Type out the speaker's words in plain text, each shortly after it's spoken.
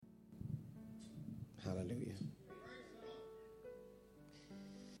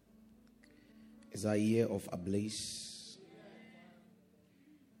Is our year of ablaze?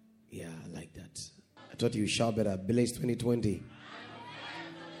 Yeah, I like that. I thought you shout better. Ablaze 2020.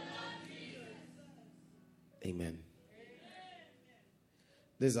 Amen.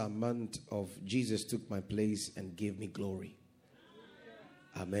 This is a month of Jesus took my place and gave me glory.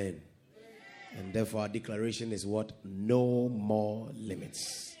 Amen. And therefore our declaration is what? No more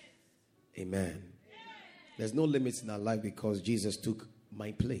limits. Amen. There's no limits in our life because Jesus took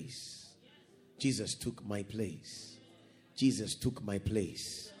my place. Jesus took my place. Jesus took my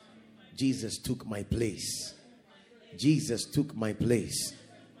place. Jesus took my place. Jesus took my place.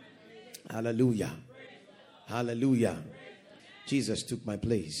 Hallelujah. Hallelujah. Jesus took my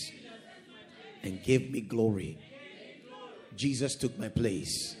place and gave me glory. Jesus took my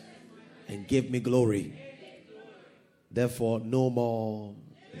place and gave me glory. Therefore, no more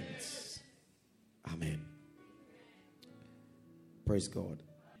limits. Amen. Praise God.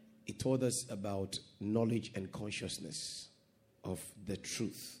 He told us about knowledge and consciousness of the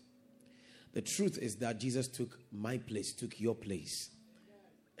truth. The truth is that Jesus took my place, took your place,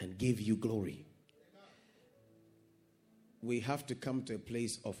 and gave you glory. We have to come to a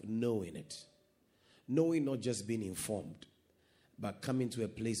place of knowing it. Knowing, not just being informed, but coming to a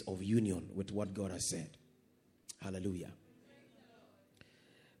place of union with what God has said. Hallelujah.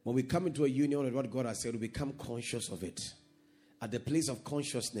 When we come into a union with what God has said, we become conscious of it. At the place of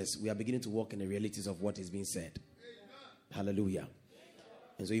consciousness, we are beginning to walk in the realities of what is being said. Hallelujah.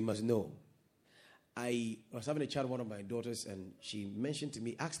 And so you must know. I was having a chat with one of my daughters, and she mentioned to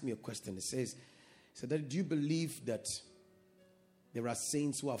me, asked me a question. It says, do you believe that there are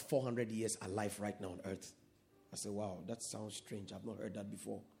saints who are 400 years alive right now on earth? I said, wow, that sounds strange. I've not heard that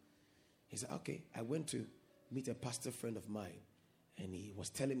before. He said, okay. I went to meet a pastor friend of mine, and he was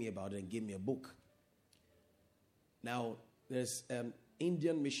telling me about it and gave me a book. Now, there's an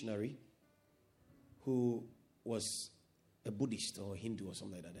Indian missionary who was a Buddhist or Hindu or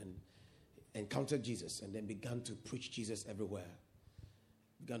something like that, and encountered Jesus and then began to preach Jesus everywhere.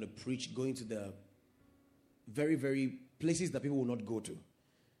 Began to preach, going to the very, very places that people will not go to.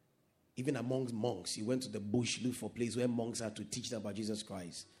 Even amongst monks, he went to the bush, looked for a place where monks are to teach them about Jesus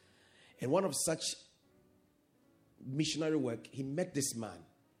Christ. And one of such missionary work, he met this man.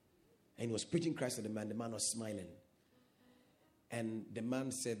 And he was preaching Christ to the man. The man was smiling. And the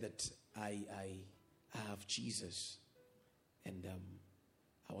man said that, I have Jesus. And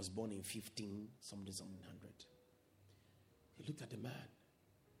I was born in something hundred. He looked at the man.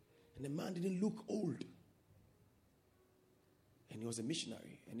 And the man didn't look old. And he was a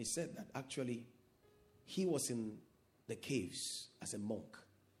missionary. And he said that actually he was in the caves as a monk.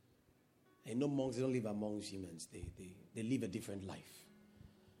 And monks, they don't live amongst humans. They live a different life.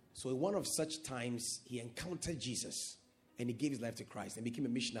 So in one of such times, he encountered Jesus. And he gave his life to Christ and became a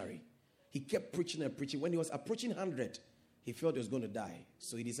missionary. He kept preaching and preaching. When he was approaching 100, he felt he was going to die.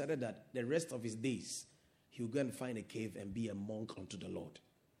 So he decided that the rest of his days, he would go and find a cave and be a monk unto the Lord.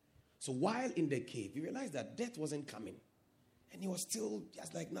 So while in the cave, he realized that death wasn't coming. And he was still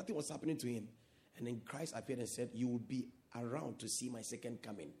just like nothing was happening to him. And then Christ appeared and said, you will be around to see my second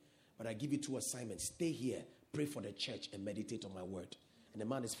coming. But I give you 2 assignments. Stay here, pray for the church, and meditate on my word. And the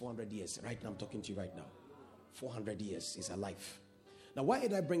man is 400 years. Right now, I'm talking to you right now. 400 years is alive. Now, why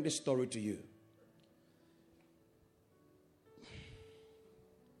did I bring this story to you?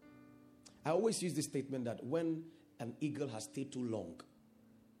 I always use this statement that when an eagle has stayed too long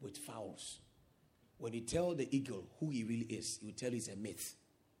with fowls, when you tell the eagle who he really is, he will tell you it's a myth.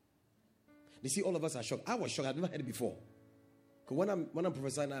 You see, all of us are shocked. I was shocked. I'd never heard it before. Because when I'm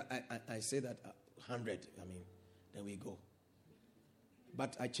prophesying, I say that 100. Then we go.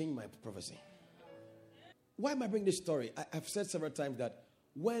 But I changed my prophecy. Why am I bringing this story? I've said several times that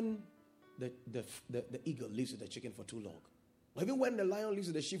when the eagle lives with the chicken for too long, or even when the lion lives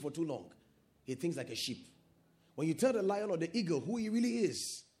with the sheep for too long, he thinks like a sheep. When you tell the lion or the eagle who he really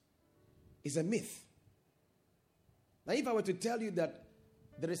is, it's a myth. Now, if I were to tell you that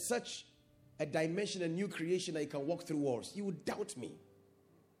there is such a dimension, a new creation that you can walk through walls, you would doubt me.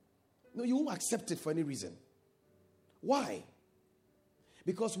 No, you won't accept it for any reason. Why?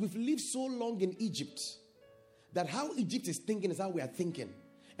 Because we've lived so long in Egypt that how Egypt is thinking is how we are thinking.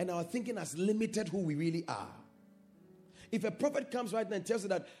 And our thinking has limited who we really are. If a prophet comes right now and tells you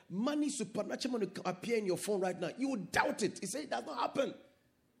that money supernaturally going to appear in your phone right now, you would doubt it. He says it does not happen.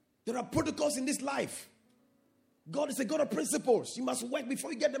 There are protocols in this life. God is a God of principles. You must work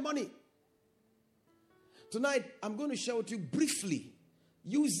before you get the money. Tonight, I'm going to share with you briefly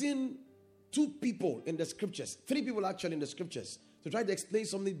using 2 people in the scriptures, 3 people actually in the scriptures, to try to explain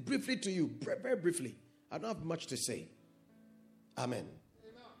something briefly to you, very briefly. I don't have much to say. Amen.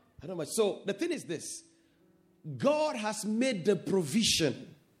 I don't know much. So the thing is this. God has made the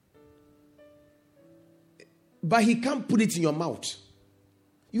provision, but he can't put it in your mouth.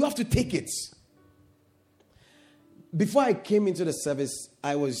 You have to take it. Before I came into the service,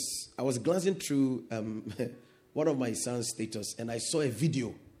 I was glancing through one of my son's status, and I saw a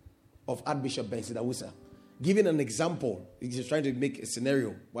video of Archbishop Benson Awusa giving an example. He was trying to make a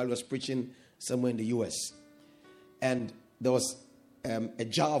scenario while he was preaching somewhere in the U.S. And there was a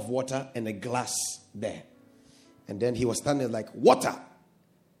jar of water and a glass there. And then he was standing like, water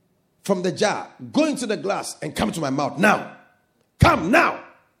from the jar, go into the glass and come to my mouth now. Come now.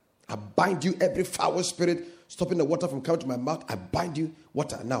 I bind you, every foul spirit stopping the water from coming to my mouth. I bind you,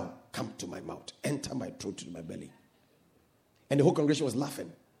 water now, come to my mouth. Enter my throat to my belly. And the whole congregation was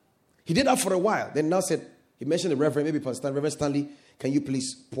laughing. He did that for a while. Then now said, he mentioned the Reverend, maybe Pastor Reverend Stanley, can you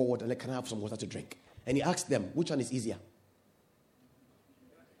please pour water? And can I have some water to drink? And he asked them, which one is easier?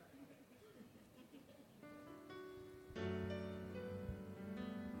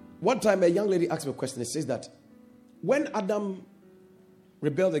 One time a young lady asked me a question. It says that when Adam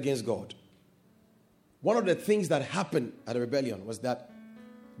rebelled against God, one of the things that happened at the rebellion was that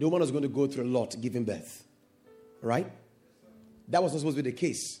the woman was going to go through a lot giving birth. Right? That was not supposed to be the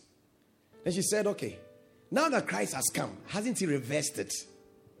case. Then she said, okay, now that Christ has come, hasn't he reversed it?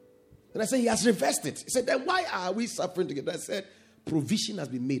 And I said, he has reversed it. He said, then why are we suffering together? I said, provision has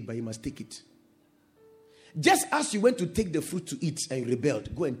been made, but you must take it. Just as you went to take the fruit to eat and you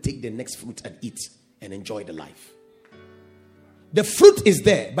rebelled, go and take the next fruit and eat and enjoy the life. The fruit is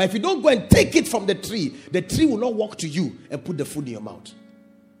there, but if you don't go and take it from the tree will not walk to you and put the food in your mouth.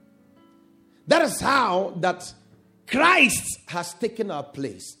 That is how that Christ has taken our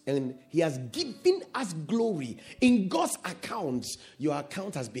place and he has given us glory. In God's accounts, your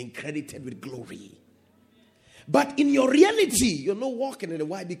account has been credited with glory. But in your reality, you're not walking in the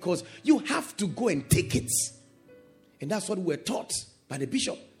why, because you have to go and take it. And that's what we're taught by the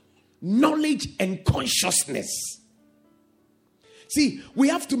bishop. Knowledge and consciousness. See, we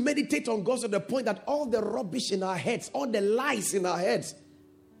have to meditate on God to the point that all the rubbish in our heads, all the lies in our heads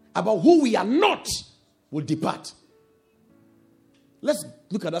about who we are not will depart. Let's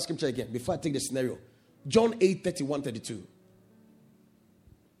look at that scripture again before I take the scenario. John 8, 31, 32.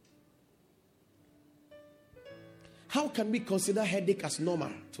 How can we consider headache as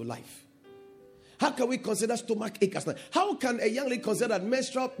normal to life? How can we consider stomach ache as normal? How can a young lady consider that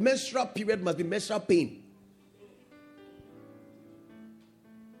menstrual period must be menstrual pain?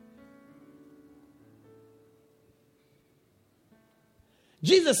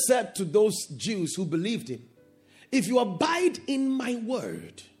 Jesus said to those Jews who believed him, if you abide in my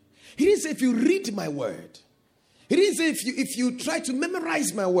word. He didn't say if you read my word. He didn't say if you try to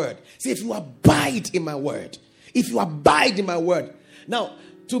memorize my word. He said if you abide in my word. If you abide in my word. Now,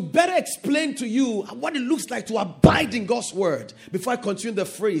 to better explain to you what it looks like to abide in God's word, before I continue the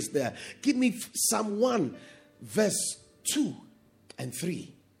phrase there, give me Psalm 1, verse 2 and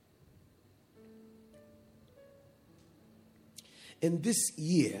 3. In this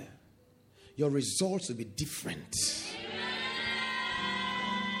year, your results will be different.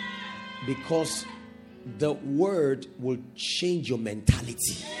 Because the word will change your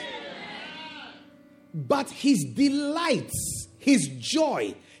mentality. But his delights, his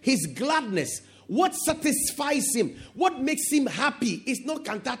joy, his gladness, what satisfies him, what makes him happy, is not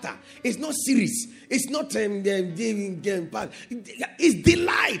cantata, it's not series, it's not his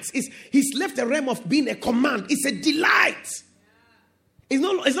delights. He's left the realm of being a command. It's a delight. It's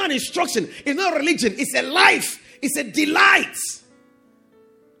not an instruction. It's not a religion. It's a life. It's a delight.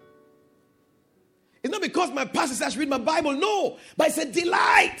 It's not because my pastor says I should read my Bible. No. But it's a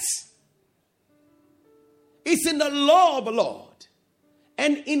delight. It's in the law of the Lord.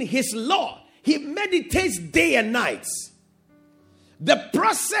 And in his law, he meditates day and night. The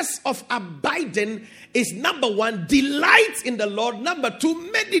process of abiding is, number one, delight in the Lord. Number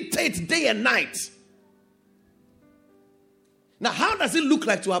two, meditate day and night. Now, how does it look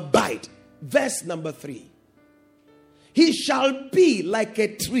like to abide? Verse number 3. He shall be like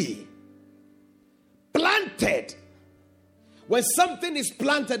a tree planted. When something is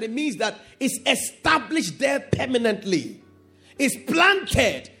planted, it means that it's established there permanently. It's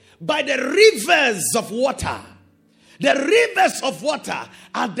planted by the rivers of water. The rivers of water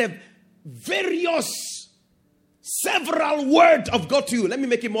are the several words of God to you. Let me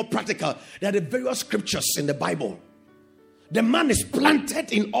make it more practical. There are the various scriptures in the Bible. The man is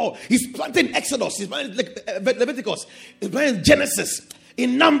planted in all. He's planted in Exodus. He's planted in Leviticus. He's planted in Genesis.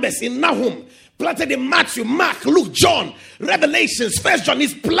 In Numbers. In Nahum. Planted in Matthew, Mark, Luke, John. Revelations, 1 John.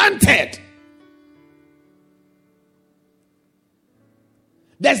 He's planted.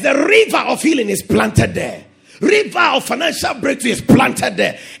 There's the river of healing is planted there. River of financial breakthrough is planted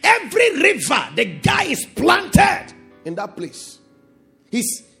there. Every river, the guy is planted in that place.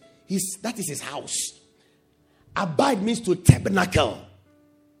 That is his house. Abide means to tabernacle.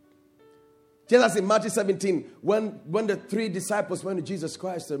 Just as in Matthew 17, when the 3 disciples went to Jesus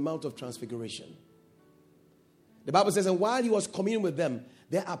Christ to the Mount of Transfiguration. The Bible says, and while he was communing with them,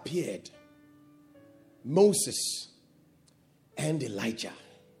 there appeared Moses and Elijah.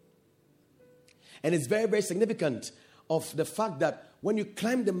 And it's very, very significant of the fact that when you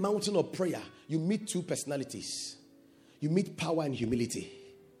climb the mountain of prayer, you meet 2 personalities. You meet power and humility.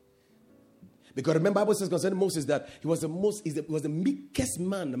 Because remember, the Bible says concerning Moses that he was the meekest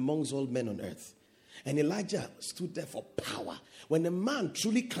man amongst all men on earth. And Elijah stood there for power. When a man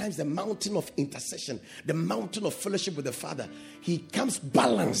truly climbs the mountain of intercession, the mountain of fellowship with the Father, he comes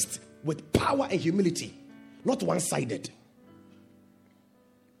balanced with power and humility, not one-sided.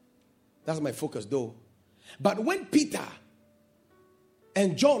 That's my focus, though. But when Peter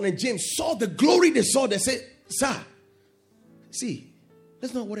and John and James saw the glory they saw, they said, sir, see,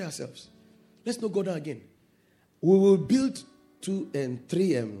 let's not worry ourselves. Let's not go down again. We will build 2 and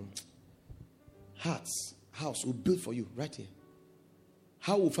 3 house. We'll build for you right here.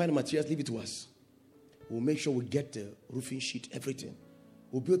 How we'll find the materials, leave it to us. We'll make sure we get the roofing sheet, everything.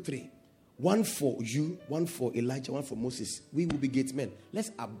 We'll build 3. 1 for you, 1 for Elijah, 1 for Moses. We will be gate men.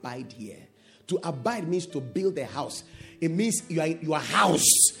 Let's abide here. To abide means to build a house. It means you are house.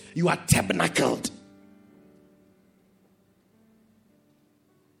 You are tabernacled.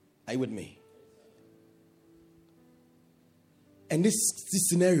 Are you with me? And this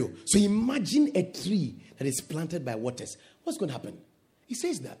scenario. So imagine a tree that is planted by waters. What's going to happen? He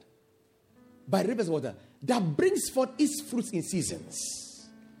says that by rivers of water that brings forth its fruits in seasons.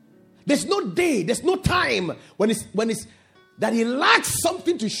 There's no day, there's no time when it's that he lacks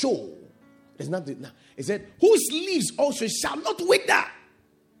something to show. There's nothing. He said, whose leaves also shall not wither,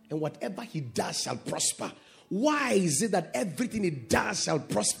 and whatever he does shall prosper. Why is it that everything he does shall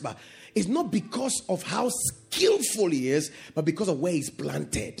prosper? It's not because of how skillful he is, but because of where he's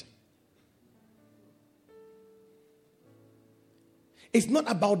planted. It's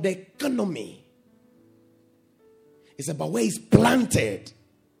not about the economy. It's about where he's planted.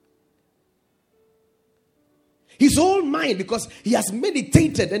 His whole mind, because he has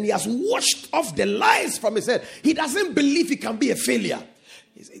meditated and he has washed off the lies from his head. He doesn't believe he can be a failure.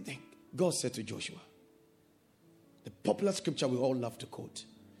 God said to Joshua, the popular scripture we all love to quote,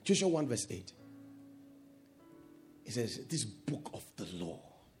 Joshua 1 verse 8. It says, this book of the law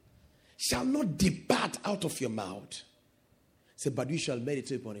shall not depart out of your mouth. He said, but you shall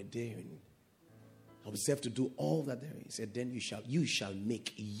meditate upon it day and observe to do all that there is. He said, then you shall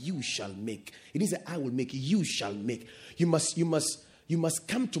make. It didn't say I will make, you shall make. You must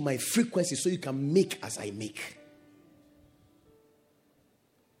come to my frequency so you can make as I make.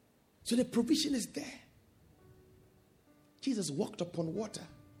 So the provision is there. Jesus walked upon water.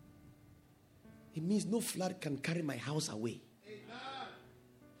 It means no flood can carry my house away. Amen.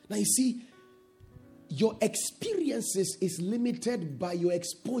 Now you see, your experiences is limited by your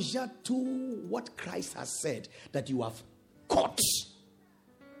exposure to what Christ has said that you have caught.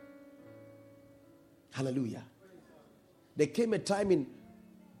 Hallelujah. There came a time in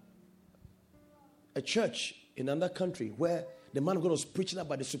a church in another country where the man of God was preaching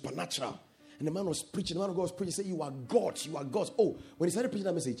about the supernatural. And the man of God was preaching, saying, you are gods, you are gods. Oh, when he started preaching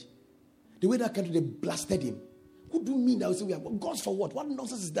that message, the way that country, they blasted him. Who do you mean that we say we are gods for what? What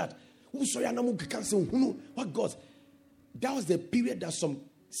nonsense is that? What gods? That was the period that some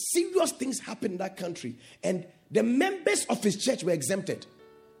serious things happened in that country. And the members of his church were exempted.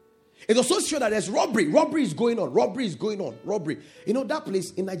 It was so sure that there's robbery. Robbery is going on. Robbery. You know that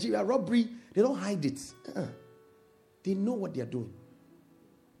place in Nigeria, robbery, they don't hide it. They know what they are doing.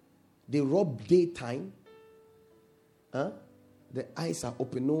 They rob daytime. The eyes are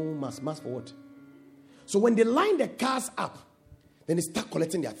open. No mask. Mask for what? So when they line the cars up, then they start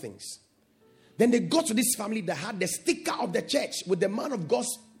collecting their things. Then they go to this family that had the sticker of the church with the man of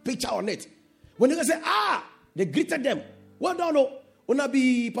God's picture on it. When they say, they greeted them. Well done, no. Wanna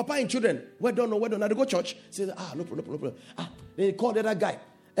be papa and children. Well done, no. Well done. Now they go church. Say, no problem. Then they call the other guy.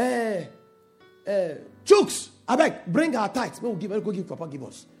 Chooks, I beg, bring our tithes. We'll go give Papa, give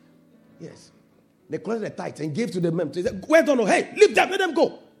us. Yes. They collected the tithes and gave to the men. They said, well done, no. Hey, leave them, let them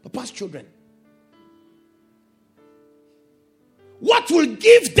go. Papa's children. What will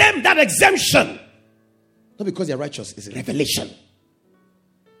give them that exemption? Not because they're righteous, it's a revelation.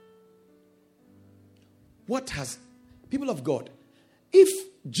 What has, people of God, if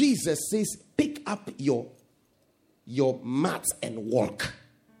Jesus says, pick up your mat and walk,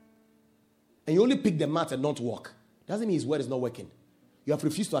 and you only pick the mat and not walk, doesn't mean his word is not working. You have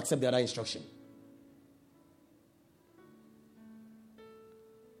refused to accept the other instruction.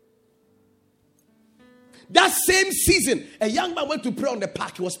 That same season, a young man went to pray on the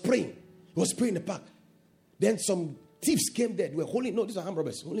park. He was praying. He was praying in the park. Then some thieves came there. They were holding, no, these are armed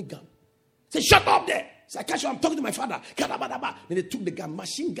robbers, holding gun. Say, shut up there. Say, I can't show, I'm talking to my father. Then they took the gun,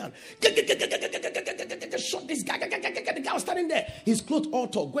 machine gun. Shot this guy. The guy was standing there. His clothes all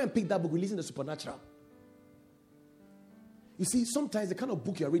tore. Go and pick that book, Releasing the Supernatural. You see, sometimes the kind of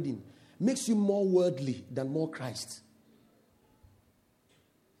book you're reading makes you more worldly than more Christ.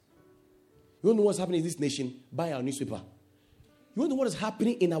 You don't know what's happening in this nation? Buy our newspaper. You don't know what is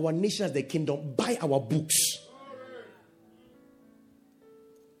happening in our nation as the kingdom? Buy our books.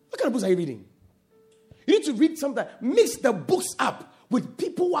 What kind of books are you reading? You need to read something. Mix the books up with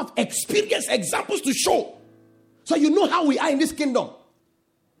people who have experienced examples to show. So you know how we are in this kingdom.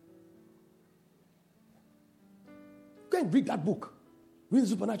 Go and read that book. Read the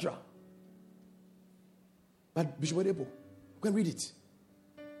Supernatural. But Bishop Oyedepo, go and read it.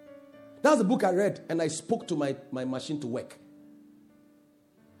 That's the book I read, and I spoke to my machine to work.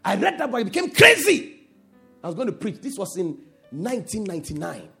 I read that book, I became crazy. I was going to preach. This was in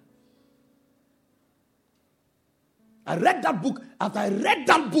 1999. I read that book. After I read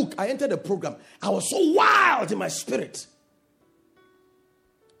that book, I entered the program. I was so wild in my spirit.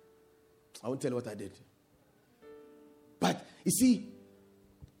 I won't tell you what I did. But you see,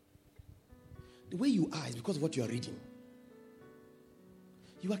 the way you are is because of what you are reading.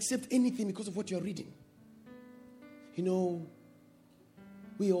 You accept anything because of what you're reading. You know,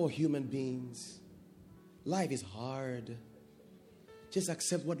 we are all human beings. Life is hard. Just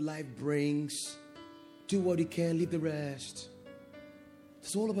accept what life brings. Do what you can, leave the rest.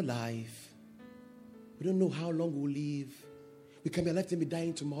 It's all about life. We don't know how long we'll live. We can be alive and be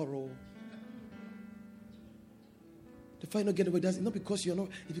dying tomorrow. The fight not get away, it's not because you're not,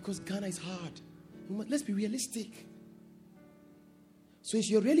 it's because Ghana is hard. Let's be realistic. So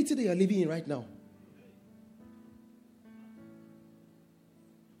it's your reality that you're living in right now.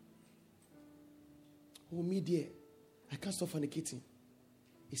 Oh, me dear, I can't stop fornicating.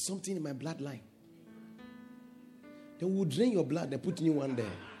 It's something in my bloodline. Then we'll drain your blood and put new one there.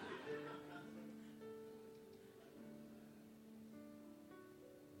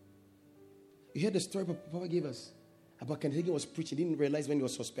 You heard the story Papa gave us about Kenneth Hagin was preaching. Didn't realize when he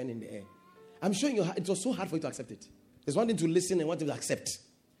was suspended in the air. I'm sure it was so hard for you to accept it. There's one thing to listen and one thing to accept.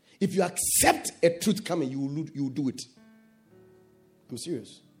 If you accept a truth coming, you will do it. I'm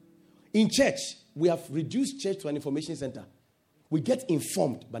serious. In church, we have reduced church to an information center. We get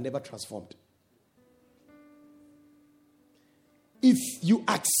informed but never transformed. If you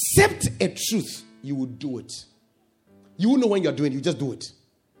accept a truth, you will do it. You will know when you're doing it, you just do it.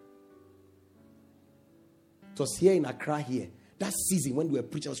 It was here in Accra here. That season when we were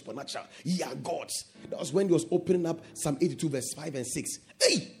preaching supernatural, yeah, gods. That was when he was opening up Psalm 82 verse 5 and 6.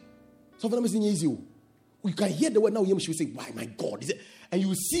 Hey! Some of them is in easy. You can hear the word now. She will say, why, my God? Is it? And you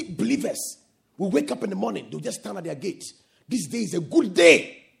will see believers will wake up in the morning. They'll just stand at their gate. This day is a good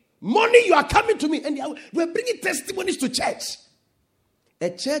day. Morning, you are coming to me. And we're bringing testimonies to church. A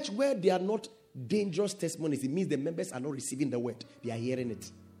church where they are not dangerous testimonies, it means the members are not receiving the word. They are hearing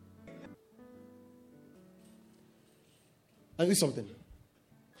it. I'll do something.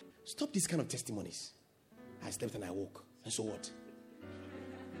 Stop these kind of testimonies. I slept and I woke. And so what?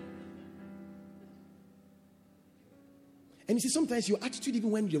 And you see, sometimes your attitude,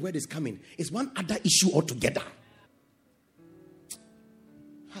 even when the word is coming, is one other issue altogether.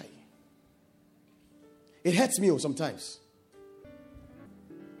 Hi. It hurts me sometimes.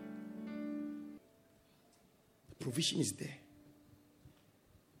 The provision is there.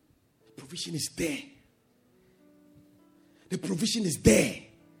 The provision is there. The provision is there.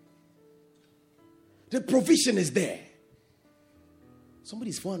 The provision is there.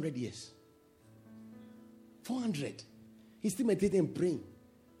 Somebody's 400 years. 400. He's still meditating and praying.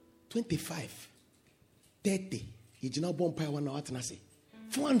 25. 30. He's now born by 1 hour.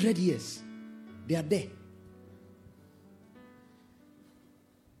 400 years. They are there.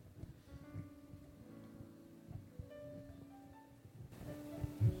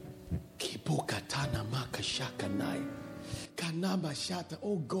 Kipokatana makashakanai.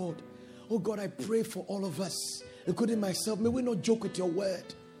 Oh God, I pray for all of us, including myself. May we not joke with your word.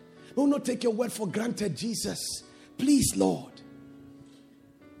 May we not take your word for granted, Jesus. Please, Lord.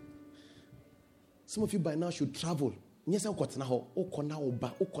 Some of you by now should travel. Rough,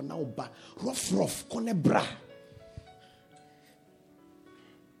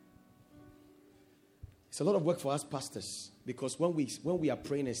 a lot of work for us pastors, because when we are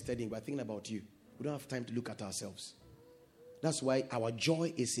praying and studying, we're thinking about you. We don't have time to look at ourselves. That's why our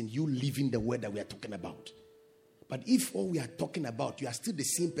joy is in you living the word that we are talking about. But if all we are talking about, you are still the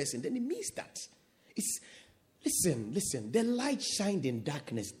same person, then it means that. Listen. The light shined in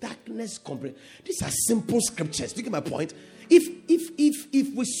darkness. Darkness comprehend. These are simple scriptures. Do you get my point?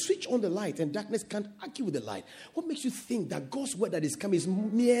 If we switch on the light and darkness can't argue with the light, what makes you think that God's word that is coming is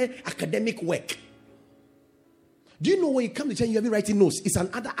mere academic work? Do you know when you come to church, you have been writing notes? It's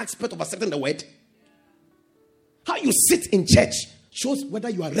another aspect of accepting the word. How you sit in church shows whether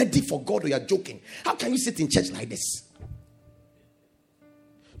you are ready for God or you are joking. How can you sit in church like this?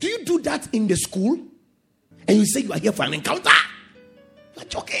 Do you do that in the school? And you say you are here for an encounter? You are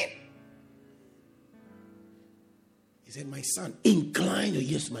joking. He said, my son, incline your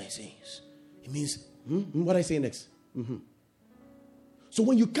ears to my sayings. It means, what I say next? So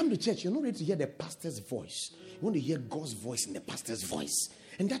when you come to church, you're not ready to hear the pastor's voice. You want to hear God's voice in the pastor's voice.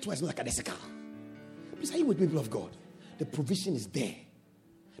 And that's why it's not like a desica. Please, are you with me, people of God? The provision is there.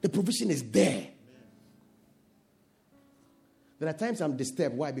 The provision is there. There are times I'm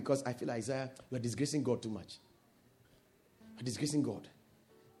disturbed. Why? Because I feel, Isaiah, you are disgracing God too much. You are disgracing God.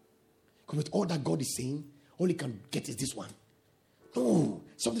 Because with all that God is saying, all he can get is this one. No,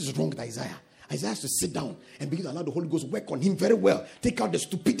 something is wrong with Isaiah. Isaiah has to sit down and begin to allow the Holy Ghost work on him very well. Take out the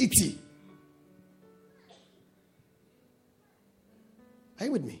stupidity. Are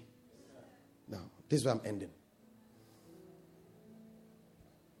you with me? Now, this is where I'm ending.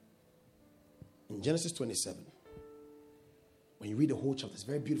 In Genesis 27, when you read the whole chapter, it's a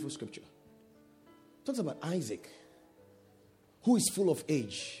very beautiful scripture. It talks about Isaac, who is full of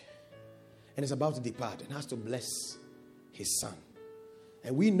age and is about to depart and has to bless his son.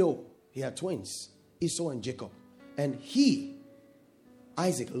 And we know he had twins, Esau and Jacob. And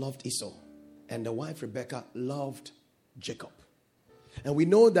Isaac, loved Esau. And the wife, Rebekah, loved Jacob. And we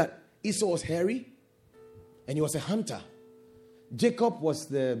know that Esau was hairy and he was a hunter. Jacob was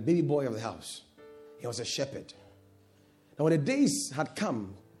the baby boy of the house. He was a shepherd. Now when the days had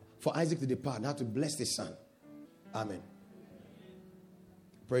come for Isaac to depart and had to bless his son. Amen.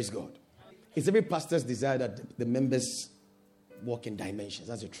 Praise God. It's every pastor's desire that the members walk in dimensions.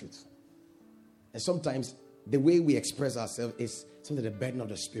 That's the truth. And sometimes the way we express ourselves is something the burden of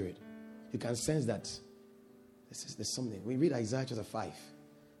the Spirit. You can sense that there's something. We read Isaiah chapter 5.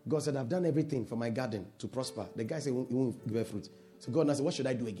 God said, I've done everything for my garden to prosper. The guy said, he won't give fruit. So God now said, what should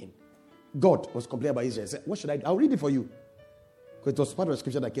I do again? God was complaining about Israel. He said, what should I do? I'll read it for you. Because it was part of the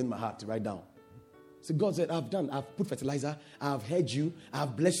scripture that came in my heart to write down. So God said, I've put fertilizer, I've heard you,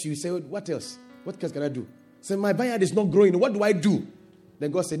 I've blessed you. He said, what else? What else can I do? He said, my vineyard is not growing. What do I do? Then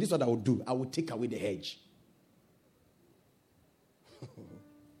God said, this is what I will do. I will take away the hedge.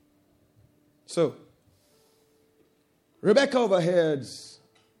 So, Rebekah overhears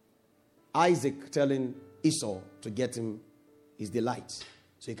Isaac telling Esau to get him his delight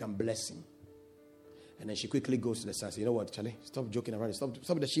so he can bless him. And then she quickly goes to the son and says, you know what, Charlie? Stop joking around. Stop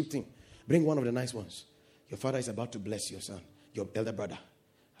with the sheep thing. Bring one of the nice ones. Your father is about to bless your son, your elder brother.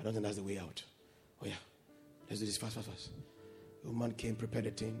 I don't think that's the way out. Oh yeah, let's do this fast. The woman came, prepared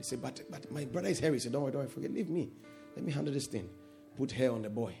the thing. He said, but my brother is hairy. He said, don't worry, forget. Leave me. Let me handle this thing. Put hair on the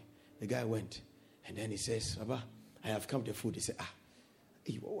boy. The guy went. And then he says, Baba, I have come to food. He said,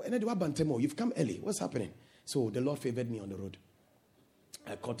 you've come early. What's happening? So the Lord favored me on the road.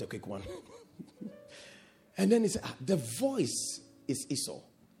 I caught a quick one. And then he said, the voice is Esau.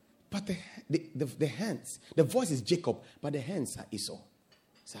 But the hands, the voice is Jacob, but the hands are Esau.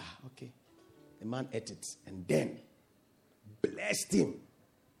 So, okay. The man ate it and then blessed him.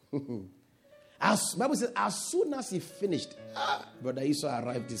 Bible says, as soon as he finished, Brother Esau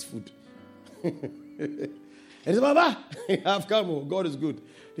arrived his food. And he said, Baba, I've come. God is good.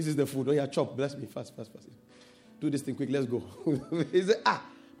 This is the food. Oh, yeah, chop. Bless me. Fast. Do this thing quick. Let's go. He said,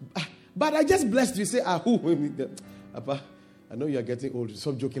 but I just blessed you. He said, who? Papa, I know you are getting old.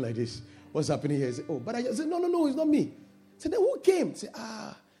 Stop joking like this. What's happening here? He said, but I said, no, it's not me. He said, then who came? He said,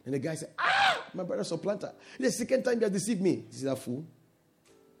 And the guy said, my brother supplanter. The second time he has deceived me. This is a fool.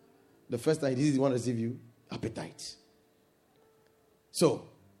 The first time he didn't want to deceive you. Appetite. So,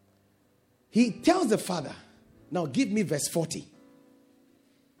 he tells the father, now give me verse 40.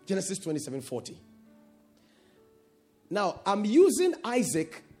 Genesis 27:40. Now, I'm using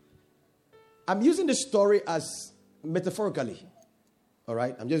the story as metaphorically. All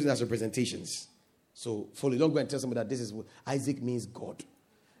right? I'm using it as representations. So, follow. Don't go and tell somebody that this is what Isaac means God.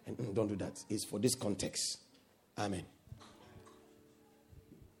 And don't do that. It's for this context. Amen.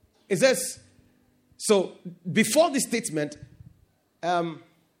 It says, so before this statement,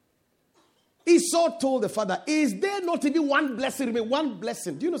 Esau told the father, is there not even one blessing? One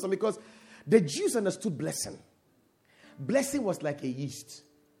blessing. Do you know something? Because the Jews understood blessing. Blessing was like a yeast.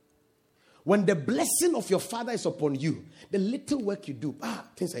 When the blessing of your father is upon you, the little work you do,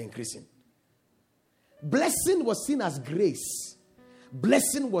 things are increasing. Blessing was seen as grace.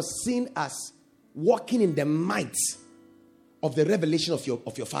 Blessing was seen as walking in the might of the revelation of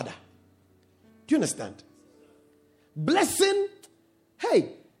your father. Do you understand? Blessing,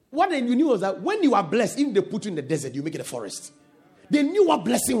 what they knew was that when you are blessed, even they put you in the desert, you make it a forest. They knew what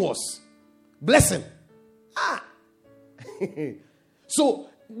blessing was. Blessing. So,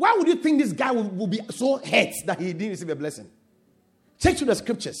 why would you think this guy will be so hurt that he didn't receive a blessing? Check through the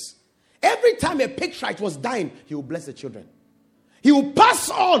scriptures. Every time a patriarch was dying, he will bless the children. He will pass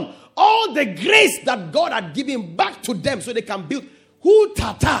on all the grace that God had given back to them so they can build.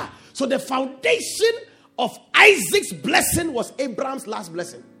 So the foundation of Isaac's blessing was Abraham's last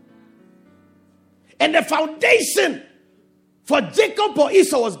blessing. And the foundation for Jacob or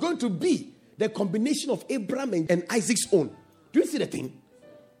Esau was going to be the combination of Abraham and Isaac's own. Do you see the thing?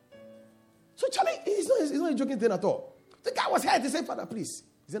 So Charlie, it's not a joking thing at all. The guy was hurt. He said, Father, please.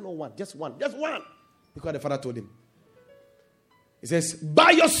 He said, no, one. Just one. Just one. Because the father told him. He says,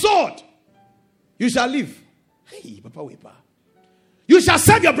 by your sword, you shall live. Hey, Papa Wepa. You shall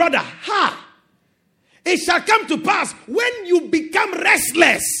serve your brother. It shall come to pass when you become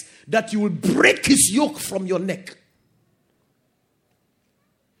restless that you will break his yoke from your neck.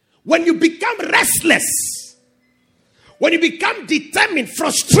 When you become restless, when you become determined,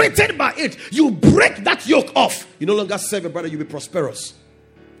 frustrated by it, you break that yoke off. You no longer serve your brother, you'll be prosperous.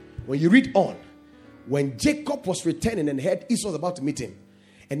 When you read on, when Jacob was returning and heard Esau was about to meet him,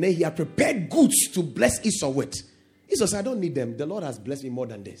 and then he had prepared goods to bless Esau with, Esau said, I don't need them. The Lord has blessed me more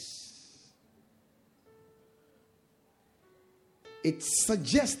than this. It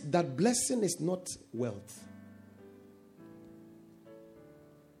suggests that blessing is not wealth.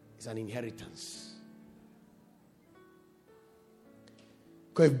 It's an inheritance.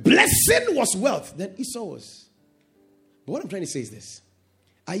 Because if blessing was wealth, then Esau was. But what I'm trying to say is this.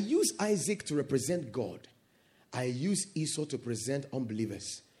 I use Isaac to represent God. I use Esau to represent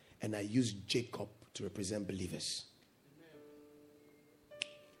unbelievers. And I use Jacob to represent believers.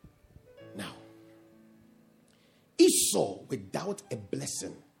 Now, Esau, without a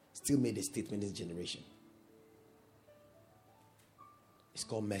blessing, still made a statement in this generation. It's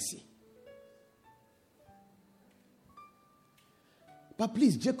called mercy. But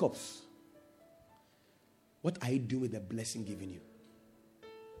please, Jacobs, what are you doing with the blessing given you?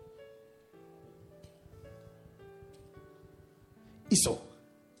 Esau.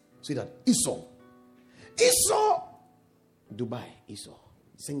 See that? Esau. Dubai, Esau.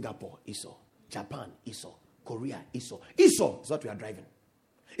 Singapore, Esau. Japan, Esau. Korea, Esau. Esau is what we are driving.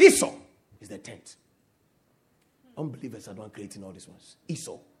 Esau is the tent. Unbelievers are the one creating all these ones.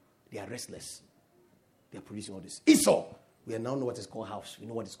 Esau, they are restless. They are producing all this. Esau, we now know what is called house. We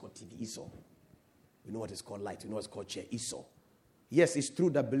know what is called TV. Esau. We know what is called light. We know what is called chair. Esau. Yes, it's true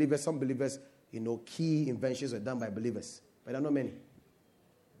that believers, some believers, key inventions were done by believers. But there are not many.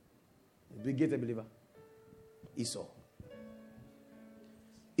 Do you get a believer? Esau.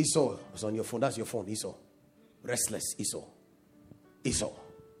 Esau was on your phone. That's your phone, Esau. Restless, Esau. Esau.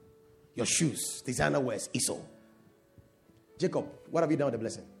 Your shoes, designer wears, Esau. Jacob, what have you done with the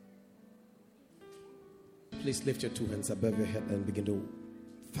blessing? Please lift your two hands above your head and begin to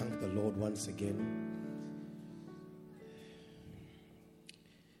thank the Lord once again.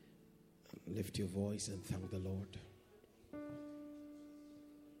 Lift your voice and thank the Lord.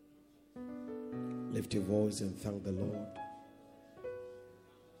 Lift your voice and thank the Lord.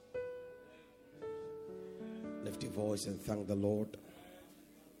 Lift your voice and thank the Lord.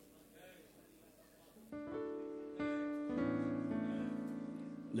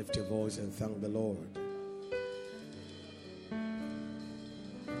 Lift your voice and thank the Lord.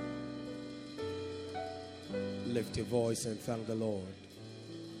 Lift your voice and thank the Lord.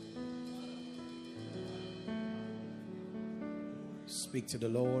 Speak to the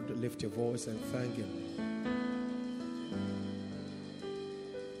Lord. Lift your voice and thank Him.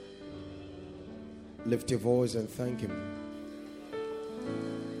 Lift your voice and thank Him.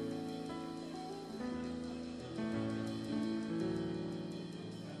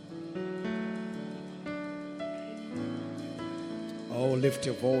 Oh, lift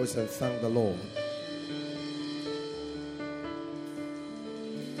your voice and thank the Lord.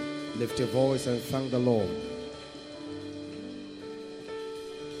 Lift your voice and thank the Lord.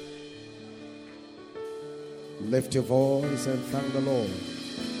 Lift your voice and thank the Lord.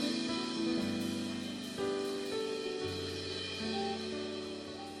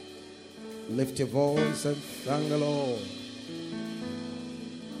 Lift your voice and thank the Lord.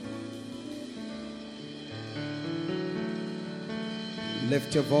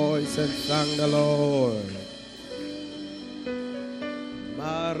 Lift your voice and thank the Lord.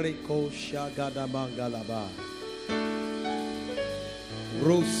 Mariko Shagada Mangalaba.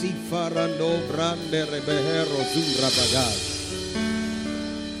 Rosi Farando Brande Rebehero Zurabagas.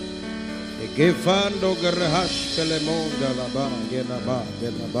 Gefando Gerhash Telemonda Laba,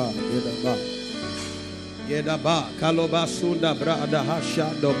 Gedaba, Kalobasunda Brada Hasha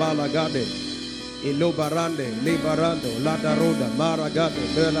Dobalagade, Ilobarande, Libarando, Ladaroda, Maragade,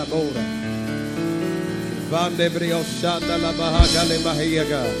 Bela Bora, Vande Briosanda Labahagale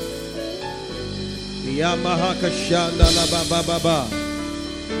Mahiaga, Yamaha Kashanda Lababa.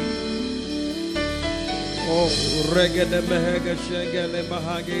 Oh, regede mehega shengele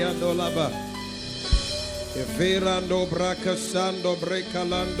mahagi andolaba. Eferando bracasando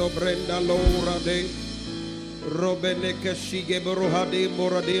brecalando brenda lora de Robeneka shige beruhadi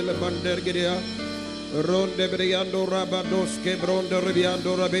moradile bandergidia Ronde briando rabados quebronde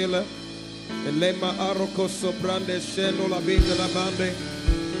ribiando rabela Lema arroco soprande shendo la vinda la bande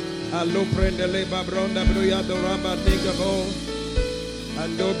Allo prende le babronda bruyando rabadigabo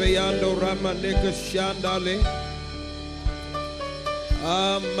Ando beyando ramaneka shandale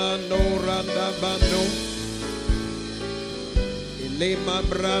Amano randa bando Ilema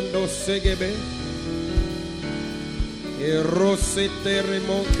brando segebe Erosete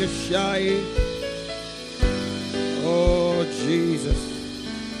remonke shai. Oh Jesus.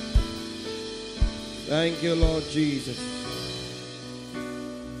 Thank you, Lord Jesus.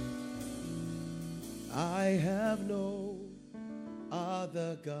 I have no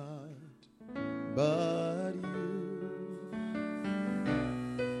other God but you.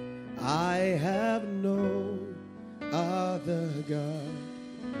 I have no other God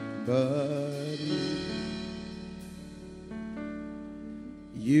but you.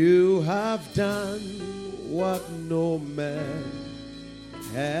 You have done what no man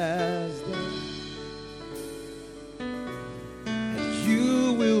has done, and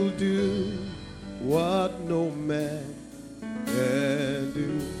you will do what no man can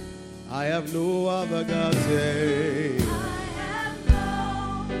do. I have no other God. Say, I have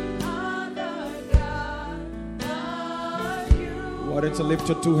no other God but you. Why don't you lift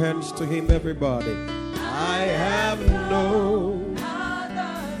your two hands to Him, everybody? I have no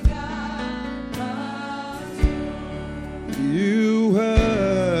other God but you. You have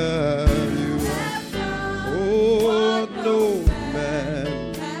done what no man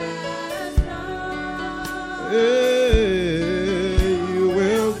has done. You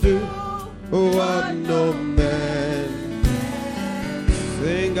will do what no man.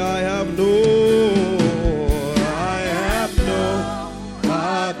 Sing, I have no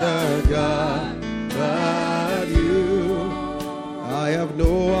other God but you. I have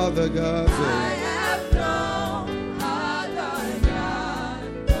no other God. I have no other God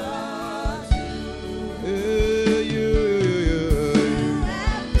but you. You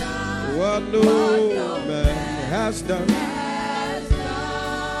have done what no man has done.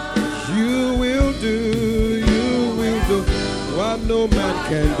 You will do what no man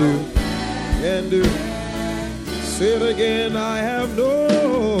can do. Say it again, I have no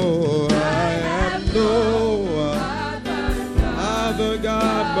other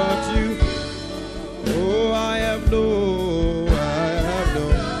God but you. Oh, I have no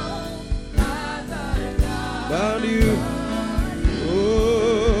but you.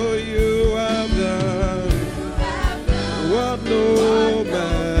 Oh, you have done what no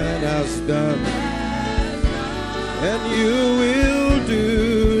man has done, and you will do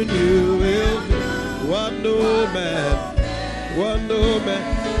what no man.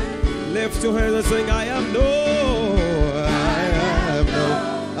 Lift your hands and sing, I have no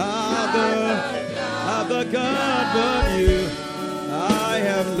other God but you. I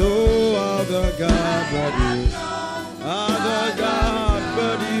have no other God but you. Other God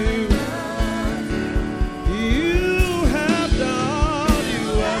but you. You have done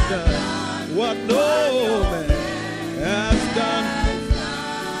what no man has done.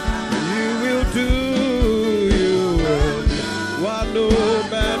 You will do what no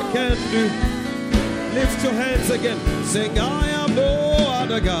man can do. Lift your hands again. Sing, I have no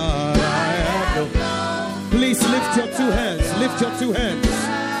other God. I have no. Please lift your two hands. Lift your two hands.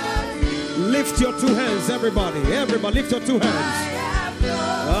 Lift your two hands, everybody. Everybody, lift your two hands.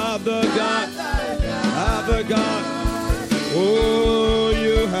 Other God. Other God. Oh,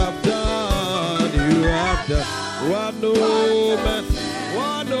 you have done what no man.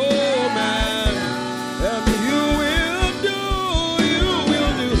 What no man. And you will do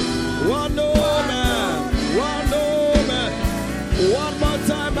what no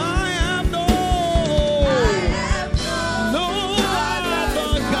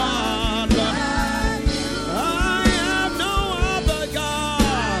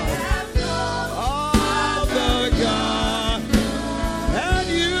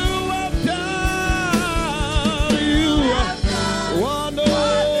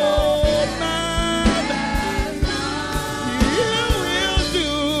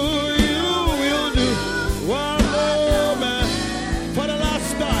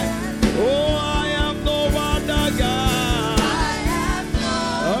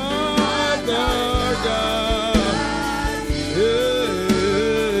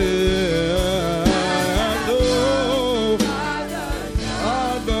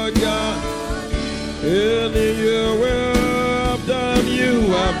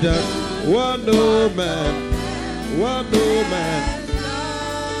One no man. One no man.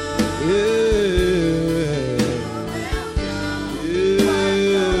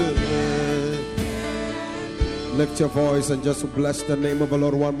 Lift your voice and just bless the name of the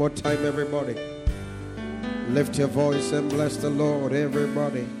Lord one more time, everybody. Lift your voice and bless the Lord,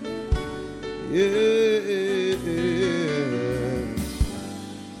 everybody.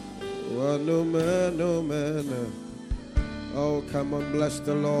 One no man, no man. Oh, come on, bless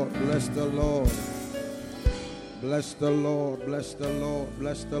the Lord, bless the Lord. Bless the Lord, bless the Lord,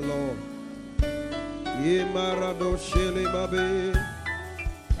 bless the Lord. Ye marado shele babe.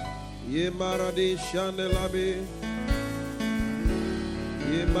 Ye maradi shandelabe.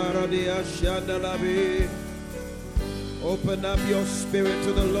 Ye maradi ashandelabe. Open up your spirit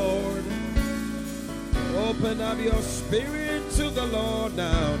to the Lord. Open up your spirit to the Lord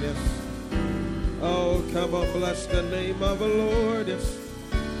now. Yes. Oh, come on, bless the name of the Lord. Yes.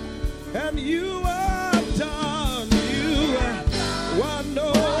 And you have done, you one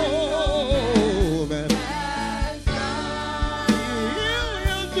no man. You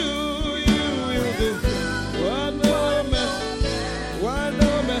will do, one no man, one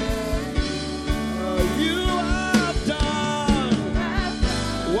no man. You have done,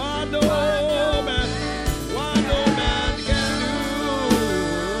 one no man, one no man can do.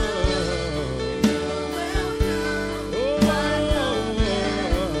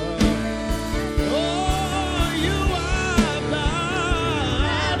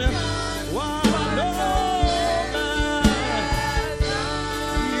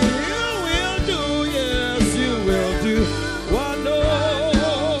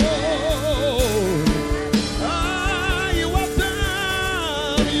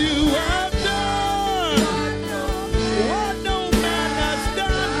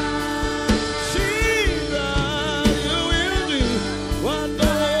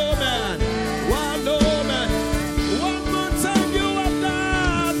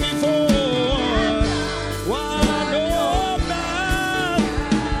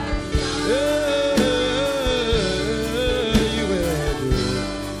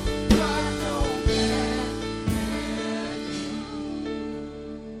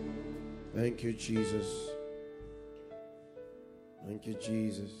 Thank you, Jesus. Thank you,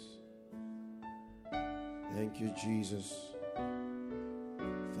 Jesus. Thank you, Jesus.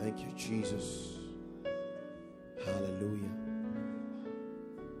 Thank you, Jesus. Hallelujah.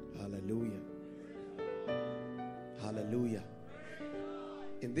 Hallelujah. Hallelujah.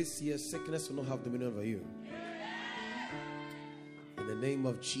 In this year, sickness will not have dominion over you. In the name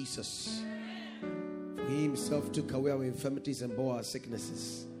of Jesus. For he himself took away our infirmities and bore our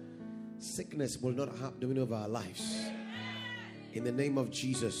sicknesses. Sickness will not have dominion over our lives. In the name of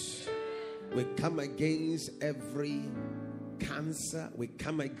Jesus, we come against every cancer. We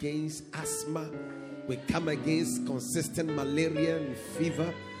come against asthma. We come against consistent malaria and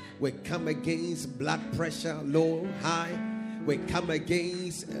fever. We come against blood pressure, low, high. We come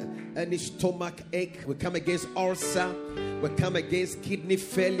against any stomach ache. We come against ulcer. We come against kidney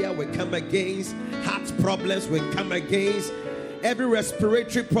failure. We come against heart problems. We come against every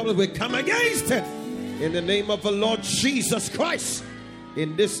respiratory problem. We come against it in the name of the Lord Jesus Christ.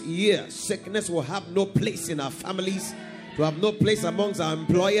 In this year, sickness will have no place in our families, to have no place amongst our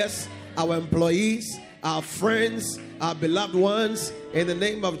employers, our employees, our friends, our beloved ones. In the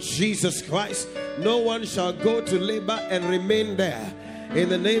name of Jesus Christ, no one shall go to labor and remain there. In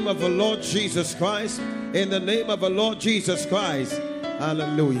the name of the Lord Jesus Christ, in the name of the Lord Jesus Christ.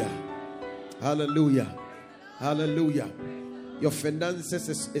 Hallelujah. Hallelujah. Hallelujah. Your finances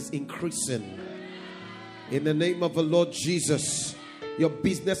is increasing. In the name of the Lord Jesus. Your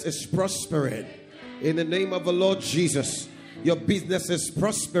business is prospering. In the name of the Lord Jesus. Your business is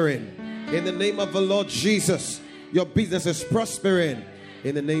prospering. In the name of the Lord Jesus. Your business is prospering.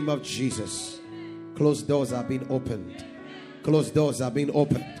 In the name of Jesus. Closed doors are being opened. Closed doors are being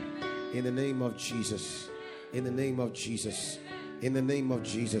opened. In the name of Jesus. In the name of Jesus. In the name of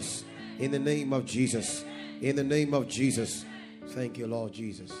Jesus. In the name of Jesus. In the name of Jesus. Thank you, Lord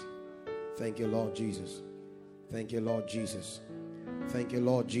Jesus. Thank you, Lord Jesus. Thank you, Lord Jesus. Thank you,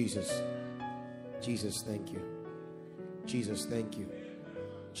 Lord Jesus. Jesus, thank you. Jesus, thank you.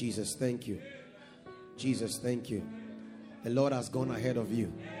 Jesus, thank you. Jesus, thank you. The Lord has gone ahead of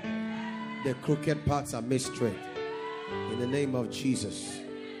you. The crooked paths are made straight. In the name of Jesus.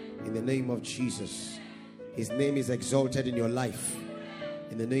 In the name of Jesus. His name is exalted in your life.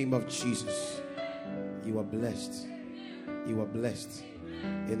 In the name of Jesus. You are blessed. You are blessed.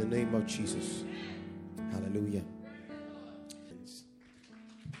 In the name of Jesus. Hallelujah.